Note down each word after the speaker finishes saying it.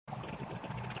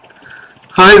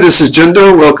Hi, this is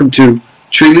Jundo. Welcome to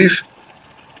Tree Leaf.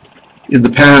 In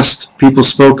the past, people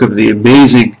spoke of the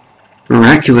amazing,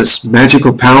 miraculous,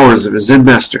 magical powers of a Zen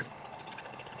master.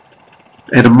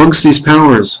 And amongst these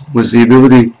powers was the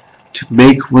ability to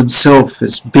make oneself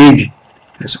as big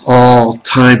as all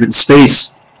time and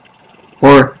space,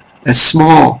 or as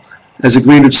small as a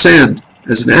grain of sand,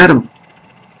 as an atom.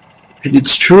 And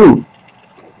it's true.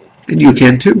 And you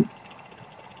can too.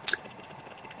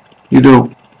 You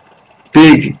know,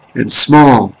 big and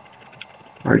small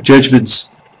are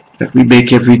judgments that we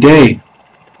make every day.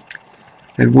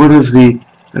 And one of the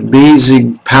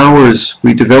amazing powers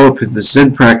we develop in the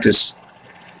Zen practice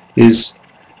is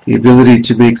the ability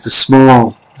to make the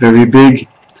small very big,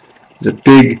 the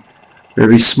big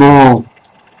very small,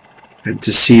 and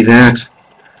to see that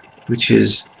which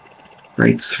is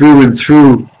right through and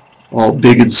through all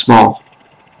big and small.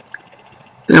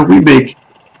 Now we make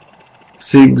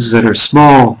things that are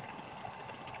small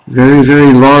very,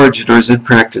 very large in our Zen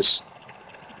practice.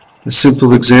 A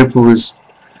simple example is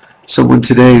someone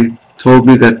today told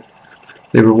me that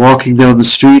they were walking down the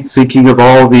street thinking of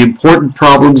all the important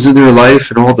problems in their life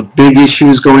and all the big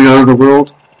issues going on in the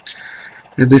world,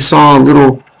 and they saw a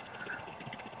little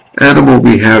animal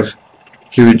we have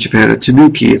here in Japan, a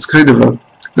tanuki. It's kind of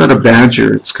not a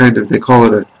badger, it's kind of, they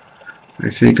call it I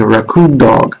think a raccoon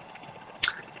dog.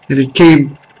 And it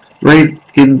came right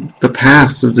in the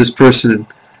path of this person, and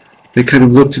they kind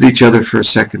of looked at each other for a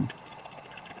second.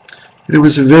 And it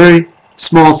was a very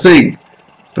small thing,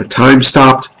 but time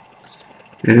stopped,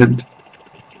 and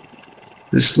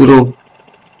this little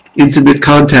intimate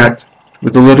contact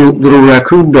with the little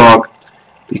raccoon dog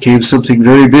became something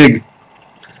very big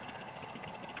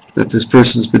that this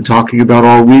person's been talking about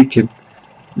all week and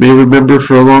may remember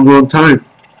for a long, long time.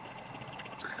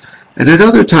 And at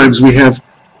other times we have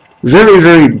very,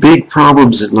 very big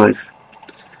problems in life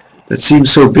that seem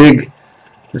so big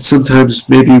that sometimes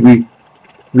maybe we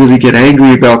really get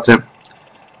angry about them,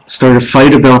 start a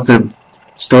fight about them,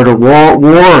 start a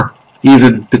war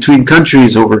even between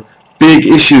countries over big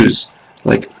issues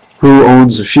like who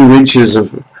owns a few inches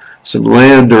of some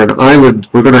land or an island.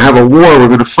 We're going to have a war, we're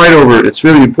going to fight over it, it's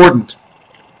really important.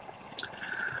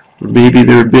 Or maybe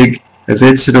there are big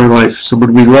events in our life,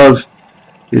 someone we love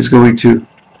is going to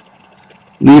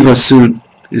leave us soon,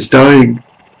 is dying.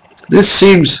 This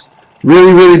seems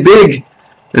really, really big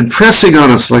and pressing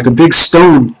on us like a big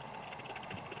stone.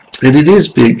 And it is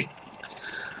big.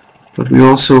 But we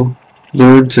also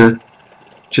learn to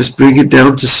just bring it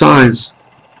down to size.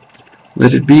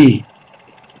 Let it be.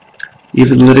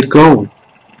 Even let it go.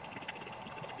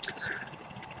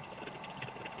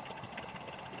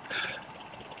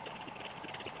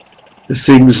 The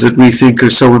things that we think are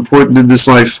so important in this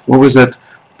life. What was that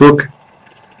book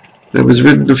that was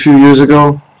written a few years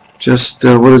ago? Just,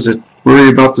 what is it? Worry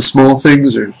about the small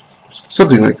things, or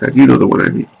something like that. You know the one I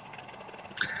mean.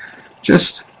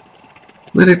 Just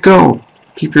let it go.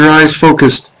 Keep your eyes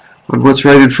focused on what's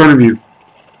right in front of you.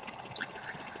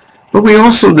 But we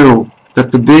also know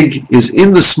that the big is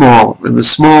in the small, and the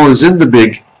small is in the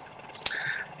big.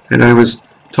 And I was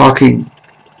talking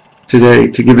today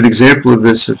to give an example of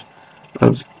this,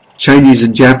 of Chinese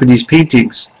and Japanese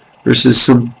paintings versus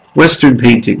some Western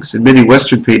paintings. In many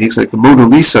Western paintings, like the Mona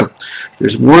Lisa,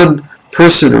 there's one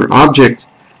person or object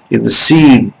in the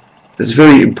scene that's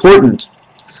very important.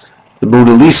 The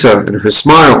Mona Lisa and her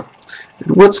smile.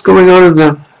 And what's going on in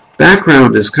the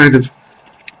background is kind of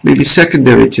maybe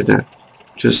secondary to that.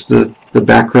 Just the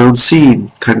background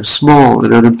scene, kind of small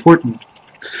and unimportant.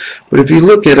 But if you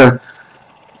look at a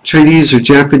Chinese or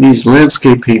Japanese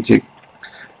landscape painting,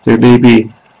 there may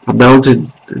be a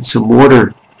mountain and some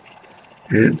water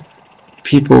and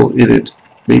people in it.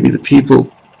 Maybe the people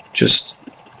just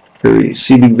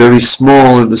seeming very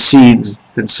small in the scenes,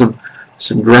 and some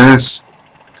grass.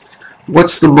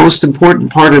 What's the most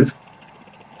important part of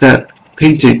that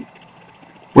painting?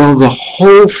 Well, the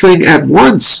whole thing at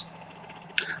once.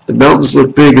 The mountains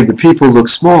look big and the people look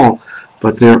small,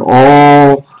 but they're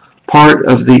all part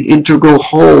of the integral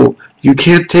whole. You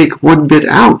can't take one bit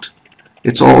out.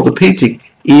 It's all the painting.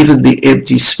 Even the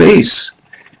empty space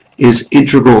is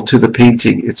integral to the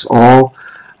painting. It's all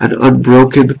an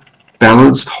unbroken,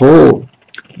 balanced whole.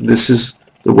 This is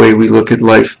the way we look at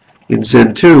life in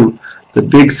Zen too. The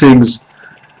big things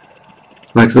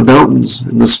like the mountains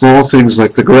and the small things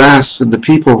like the grass and the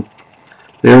people,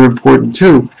 they're important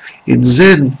too. In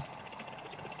Zen,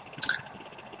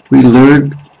 we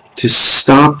learn to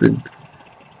stop and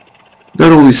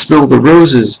not only smell the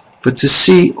roses, but to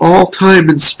see all time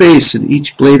and space in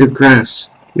each blade of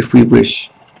grass, if we wish.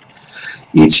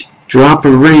 Each drop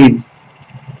of rain,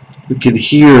 we can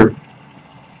hear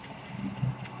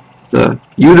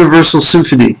universal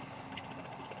symphony.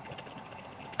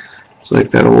 It's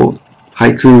like that old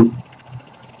haiku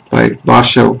by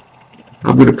Basho.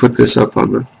 I'm going to put this up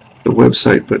on the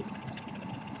website, but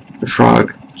the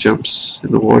frog jumps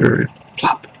in the water and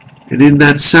plop. And in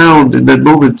that sound, in that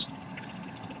moment,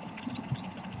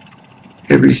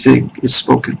 everything is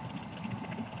spoken.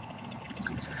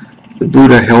 The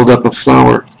Buddha held up a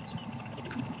flower,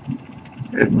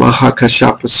 and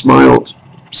Mahakashapa smiled.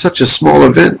 Such a small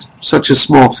event, such a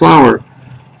small flower,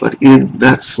 but in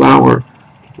that flower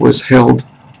was held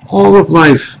all of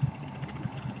life,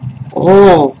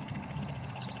 all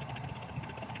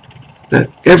that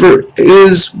ever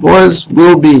is, was,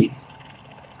 will be,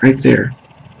 right there,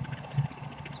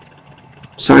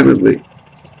 silently,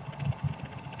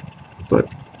 but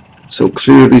so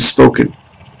clearly spoken,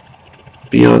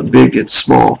 beyond big and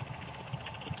small.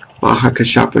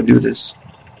 Mahakashapa knew this.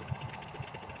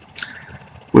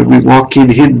 When we walk in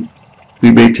hidden, we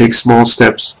may take small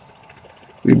steps.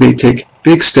 We may take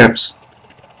big steps.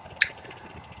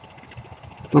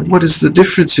 But what is the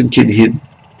difference in Kinhin?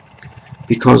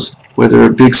 Because whether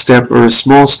a big step or a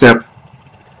small step,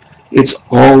 it's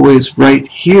always right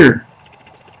here.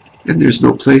 And there's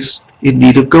no place in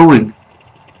need of going.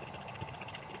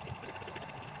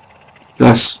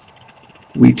 Thus,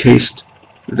 we taste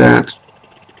that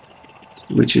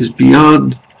which is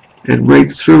beyond and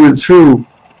right through and through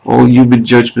all human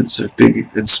judgments of big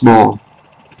and small,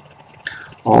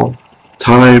 all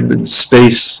time and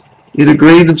space in a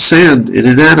grain of sand, in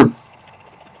an atom.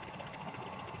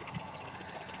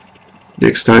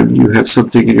 Next time you have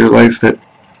something in your life that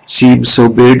seems so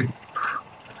big,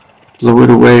 blow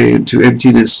it away into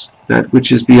emptiness, that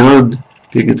which is beyond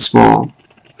big and small.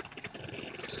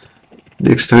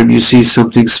 Next time you see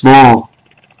something small,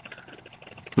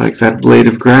 like that blade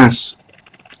of grass,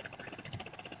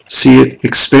 see it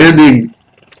expanding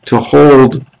to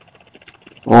hold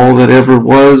all that ever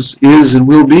was, is, and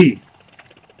will be.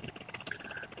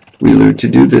 We learn to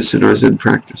do this in our Zen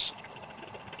practice.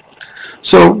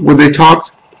 So when they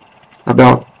talked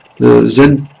about the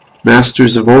Zen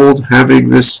masters of old having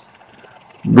this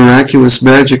miraculous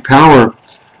magic power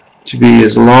to be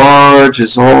as large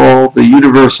as all the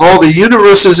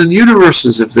universes and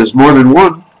universes, if there's more than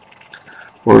one,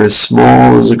 or as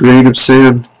small as a grain of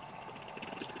sand,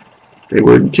 they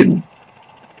weren't kidding.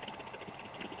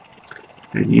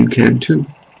 And you can too.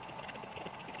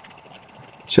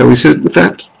 Shall we sit with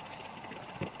that?